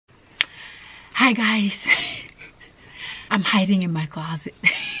Hi guys. I'm hiding in my closet.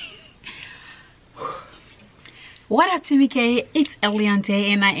 What up, Timmy K? It's Eliante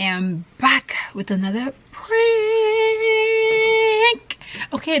and I am back with another prank.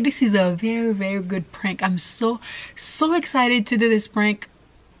 Okay, this is a very good prank. I'm so excited to do this prank.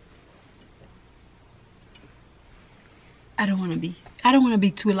 I don't want to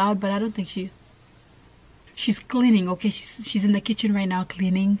be too loud, but I don't think she's cleaning. Okay, she's in the kitchen right now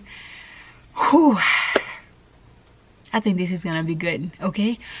cleaning. Whew. I think this is gonna be good.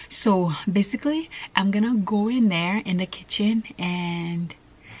 Okay, so basically I'm gonna go in there in the kitchen and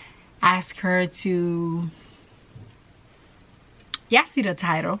ask her to, yeah, see the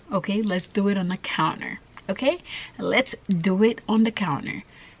title. Okay, let's do it on the counter. Okay, let's do it on the counter.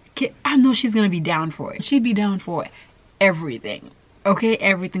 Okay, I know she's gonna be down for it. She'd be down for everything. Okay,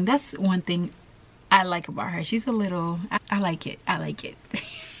 everything. That's one thing I like about her. She's a little, I like it.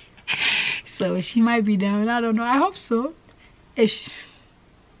 So she might be down. I don't know. I hope so. If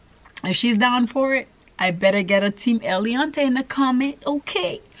she's down for it, I better get a Team Eliante in the comment.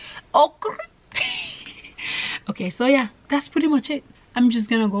 Okay. Okay, so yeah, that's pretty much it. I'm just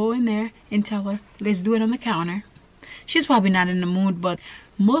gonna go in there and tell her, let's do it on the counter. She's probably not in the mood, but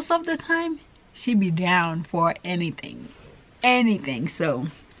most of the time she be down for anything. So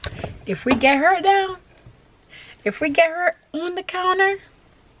if we get her down, if we get her on the counter,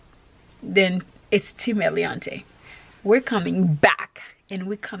 then it's Team Eliante. We're coming back and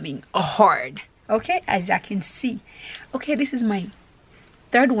we're coming hard. Okay, as I can see. Okay, this is my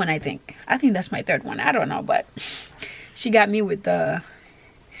third one. I think that's my third one. I don't know, but she got me with the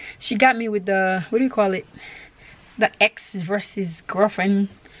what do you call it, the ex versus girlfriend,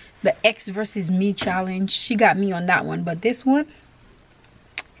 the ex versus me challenge. She got me on that one, but this one,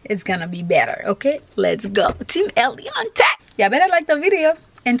 it's gonna be better. Okay, let's go, Team Eliante. Yeah, better like the video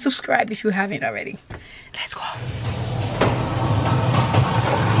and subscribe if you haven't already. Let's go. Hi.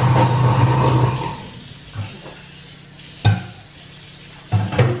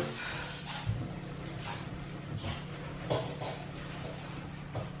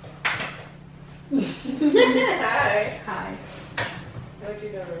 What you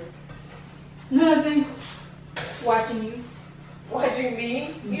doing? Nothing. Watching you. Watching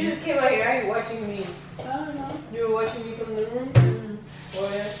me? You just came out here. How are you watching me? I don't know. You were watching me from the room? Oh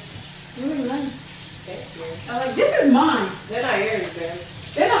yeah. You look nice. Thank you. I'm like, this is mine. They're not yours, man.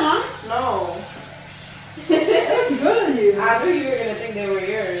 They're not mine? No. It looks good on you. I knew you were gonna think they were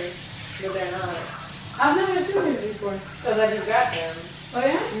yours, but they're not. I've never seen this before. Cause I just got them. Oh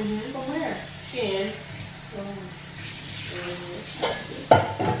yeah? From where? Shein.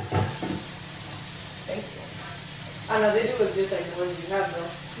 Thank you. I know they do look just like the ones you have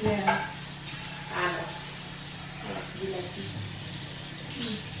though. Yeah. I know. I like to be like you.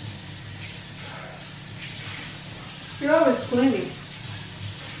 You're always cleaning.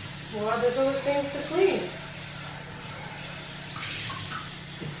 Well, there's other things to clean.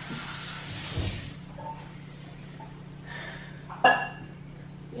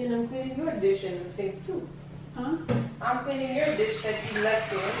 And I'm cleaning your dish in the sink too. Huh? I'm cleaning your dish that you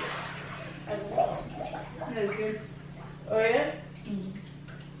left here as well. That's good. Oh yeah?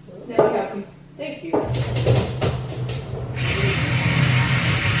 Let me help you. Thank you.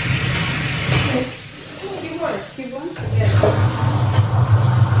 Keep going. Keep going? Yeah.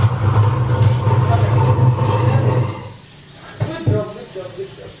 Good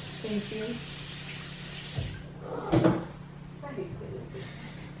job. Thank you. I hate cleaning dishes.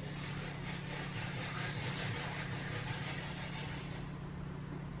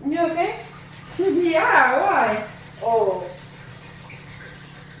 You okay? Yeah, why? Oh.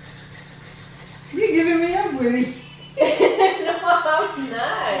 You giving me up, Willie. No, I'm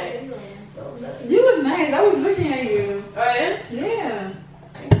not. You look nice. I was looking at you. Oh yeah? Yeah.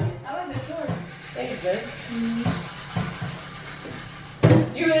 Thank you. I like the shorts. Thanks, babe.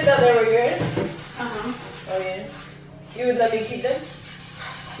 You really thought they were yours? Uh-huh. Oh yeah. You would let me keep them?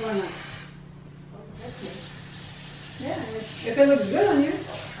 Why not? Oh, that's nice. Yeah, if it looks good on you.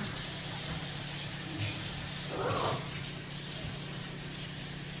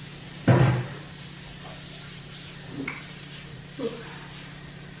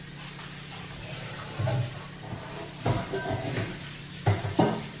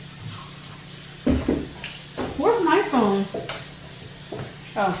 Where's my phone?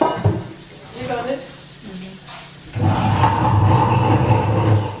 Oh. You found it?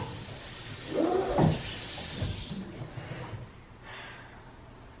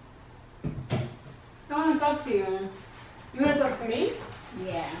 I want to talk to you.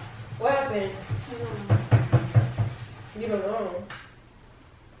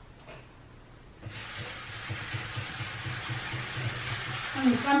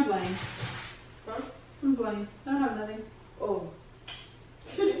 I'm playing. Huh? I'm playing. I don't have nothing. Oh.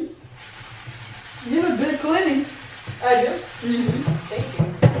 You look good cleaning. I do? Mm-hmm. Thank you.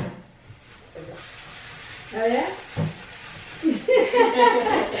 Oh yeah?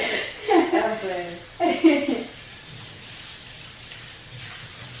 I'm playing.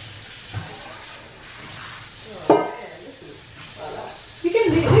 Oh man, this is a lot. You can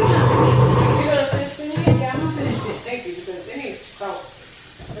leave. You can. You gonna finish cleaning it? Yeah, I'm gonna finish it. Thank you, because it needs salt.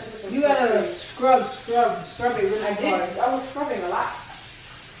 You gotta scrub it really I hard. did. I was scrubbing a lot.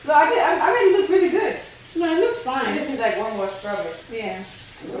 No, I did. I made it look really good. No, it looks It fine. just needs like one more scrubbing. Yeah.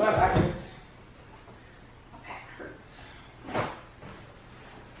 So my back hurts. My back hurts.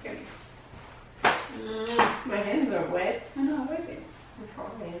 Give me. My hands are wet. I know, wait it. I'm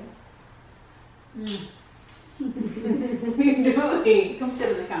crying. Mm. What are you doing? Come sit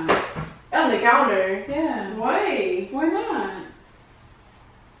on the counter. On the counter? Yeah. Why? Why not?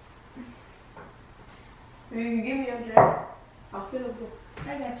 You can give me up there. I'll sit up there.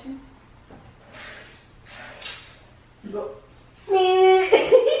 I got you. Go.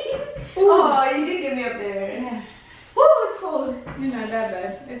 Oh, you did get me up there. Yeah. Oh, it's cold. You're not that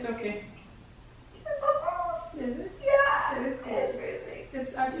bad. It's okay. It's so cold. Is it? Yeah, It is cold. it's freezing.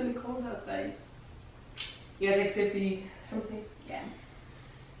 It's actually cold outside. You guys like sippy something? Yeah.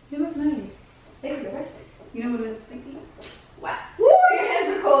 You look nice. Thank you, right? You know what I was thinking? What? Woo, your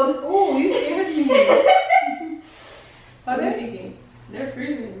hands are cold. Oh, you scared me. What are you thinking? They're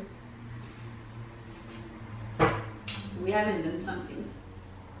freezing. We haven't done something.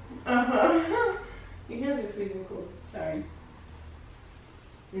 Uh-huh. Your hands are freezing cold. Sorry.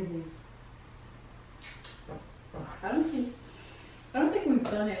 Mm-hmm. I don't think we've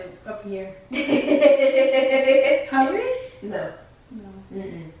done it up here. Have we? No. No.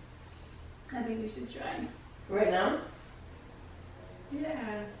 Mm-mm. I think we should try. Right now?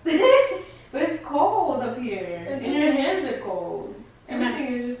 Yeah. But it's cold up here. It's And your hands are cold. And I-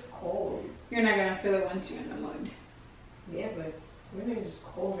 Everything is just cold. You're not gonna feel it once you're in the mud. Yeah, but everything is just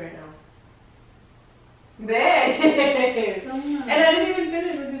cold right now. Babe! Come on. And I didn't even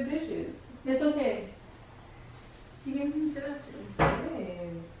finish with the dishes. It's okay. You can finish it after.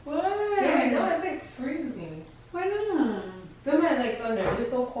 Babe. What? Yeah, no, it's like freezing. Why not? Feel my legs under. They're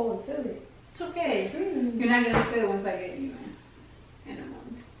so cold. Feel it. It's okay. It's freezing. You're not gonna feel it once I get you in a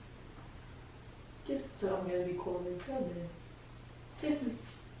mud. Just so I'm gonna be cold and feel it. Kiss me.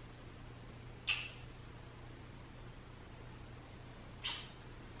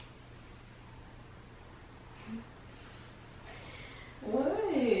 What?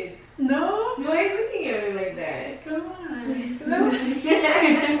 No? Why are you looking at me like that? Come on.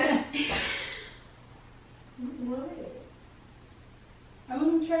 What? I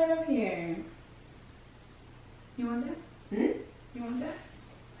want to try it up here. You want that? Hmm? You want that?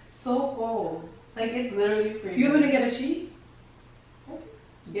 It's so cold. Like it's literally freezing. You want me to get a sheet?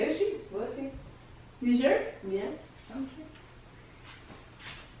 Get a sheet. We'll see. You sure? Yeah. Okay.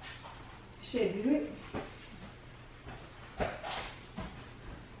 Shit, do it.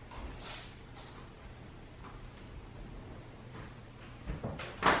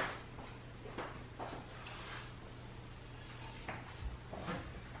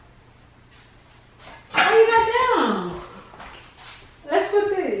 How you got down? Let's put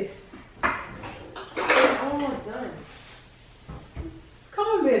this. We're almost done. Come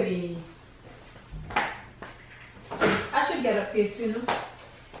on, baby. I should get up here too, no?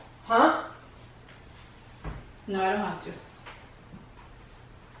 Huh? No, I don't have to.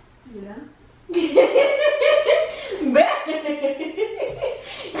 Yeah?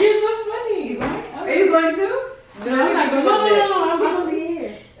 You're so funny. You going? Are you going to? No, I'm not going. No, I'm gonna be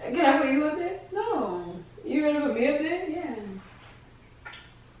here. Can I put you up there? No. You gonna put me up there? Yeah.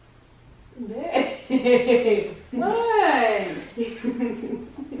 Babe. What?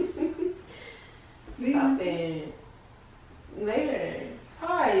 Stop it. Later.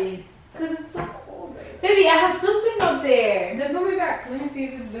 Hi. Cause it's so cold there. Baby, I have something up there. Then put me back. Let me see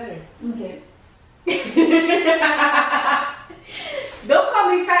if it's better. Okay. Don't call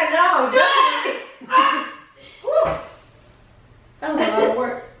me fat now. Whew. That was a lot of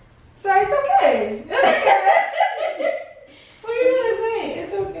work. Sorry, it's okay. It's okay. What are you gonna say?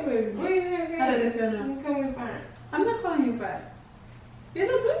 It's okay, baby. What are you gonna say? How does it feel now? You call me fat. I'm not calling you fat. You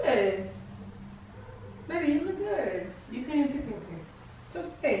look good. Baby, you look good. You can't even pick me up It's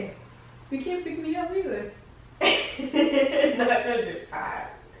okay. You can't pick me up either. here. Not because you're fat.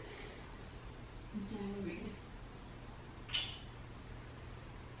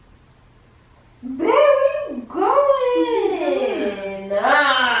 Babe, where you going?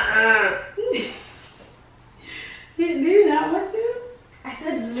 Do you not want to? I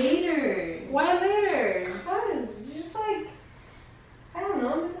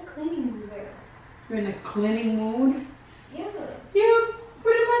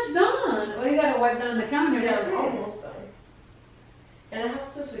wipe down the counter. Yeah, That's I'm it. almost done. And I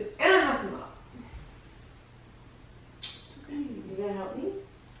have to sweep. And I have to mop. It's okay. You gonna help me?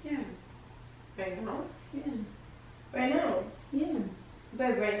 Yeah. Right now? Yeah. Right now? Yeah.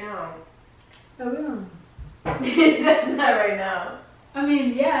 Babe, right now. I will. That's not right now. I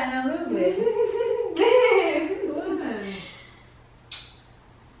mean, yeah, in a little bit. Babe. What?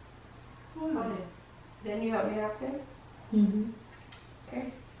 Fine. Then you help me after? Mm-hmm. Okay.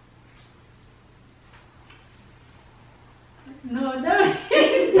 No, no. Now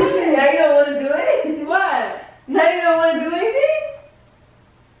you don't want to do it? What? Now you don't want to do anything?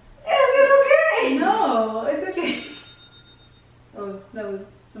 Is it okay? No, it's okay. Oh, that was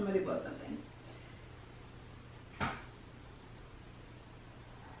somebody bought something. Yeah.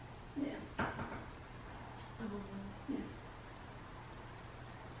 Yeah.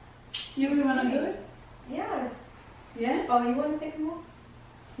 You really want to do it? Yeah. Yeah? Oh, you want to take more?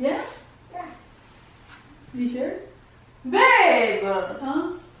 Yeah? Yeah. You sure? Babe!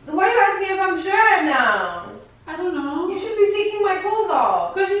 Huh? Why are you asking if I'm sure now? I don't know. You should be taking my clothes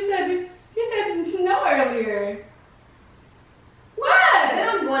off. Because you said no earlier. What? Then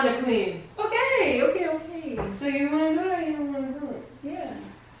I'm going to clean. Okay, okay, okay. So you want to do it or you don't want to do it? Yeah.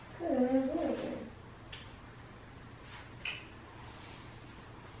 Good, I'm going to do it then.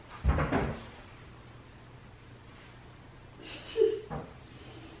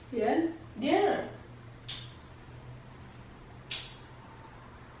 Yeah? Yeah.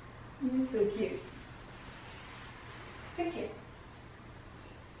 You're so cute. Thank you.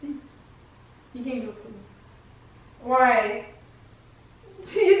 You can go finish. Why? You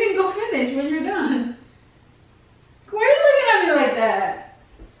can go finish when you're done. Why are you looking at me like that?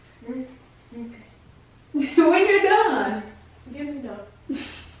 Okay. When you're done. Give me no.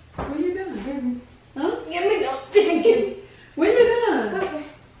 When you're done. Huh? Give me no. Give me. When you're done. Okay.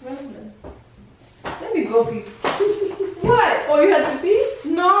 Well done. Let me go pee. What? Oh, you had to pee?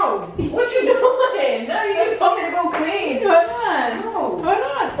 No. What you doing? No, you just told me to go clean. Hold on. No. Hold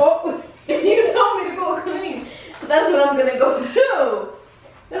on. Oh. You told me to go clean. So that's what I'm gonna go do.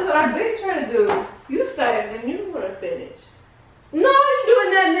 That's what I've been trying to do. You started, then you wanna finish. No, you're doing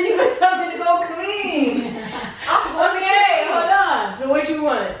that, and then you're gonna tell me to go clean. Okay, hold on. So what you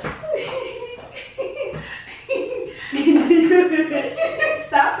want?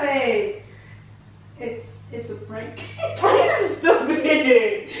 Stop it. It's a prank. You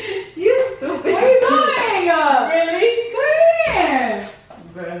stupid. You stupid. Where are you going? Really? Come here.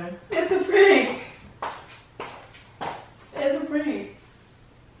 Bruh. It's a prank. It's a prank.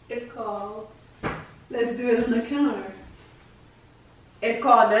 It's called Let's Do It on the Counter. It's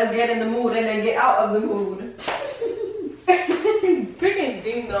called Let's Get in the Mood and Then Get Out of the Mood. Freaking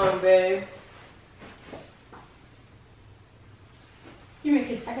ding dong, babe. You make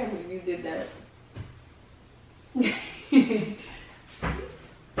it. I can't believe you did that.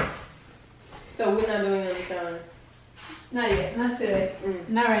 So we're not doing it on the counter. Not yet. Not today.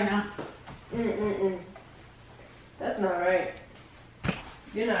 Not right now. That's not right.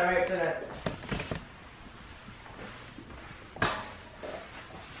 You're not right for that.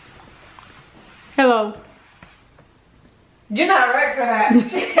 Hello. You're not right for that.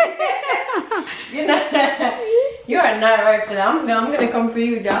 You're not. You are not right for that. I'm gonna come for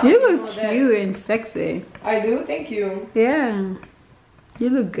you, John. You look cute and sexy. I do. Thank you. Yeah. You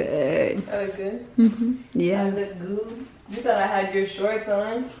look good. I look good. Mm-hmm. I Yeah. look good. You thought I had your shorts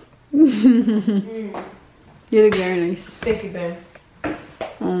on. You look very nice. Thank you, babe.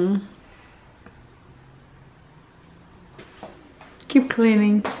 Keep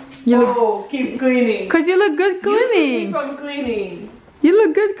cleaning. You look, keep cleaning. cause you look good You took me cleaning. from cleaning. You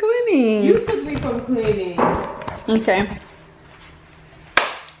look good cleaning. You took me from cleaning. Okay.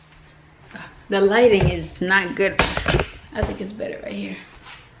 The lighting is not good. I think it's better right here.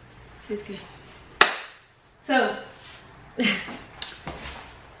 It's good. So,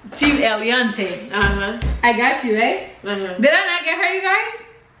 Team Eliante. I got you, eh? Did I not get her, you guys?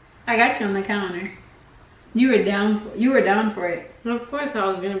 I got you on the counter. You were down for it. Of course I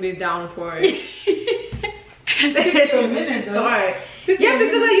was gonna be down for it. Took you a minute though. Sorry. Yeah,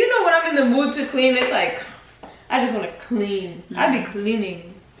 because you know when I'm in the mood to clean, it's like I just want to clean. I be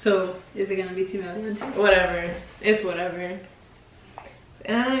cleaning. So is it gonna be Team Eliante? Whatever. It's whatever.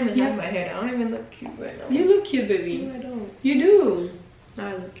 And I don't even have my hair down. I don't even look cute right now. You look cute, baby. No, I don't. You do.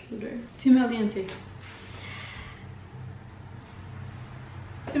 I look cuter. Team Eliante.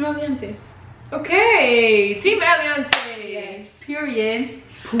 Team Eliante. Okay, Team Eliante. Yes, period.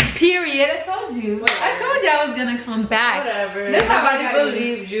 Period. I told you. Whatever. I told you I was gonna come back. Whatever. That's how Nobody I got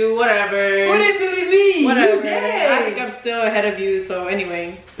believed you. Whatever. Who didn't believe me? Whatever. You did. I think I'm still ahead of you. So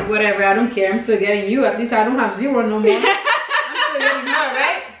anyway. Whatever. I don't care. I'm still getting you. At least I don't have 0 no more. I'm still getting her,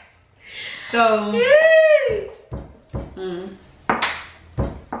 right? So.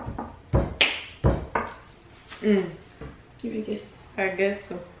 Give me a kiss. I guess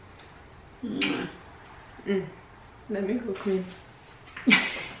so. Let me go clean.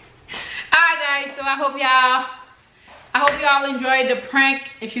 Alright guys, so I hope y'all enjoyed the prank.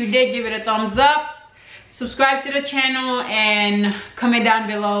 If you did, give it a thumbs up. Subscribe to the channel and comment down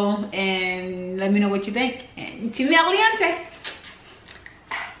below and let me know what you think. And Team Eliante.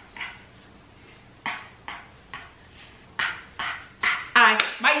 Alright,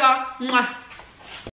 bye y'all.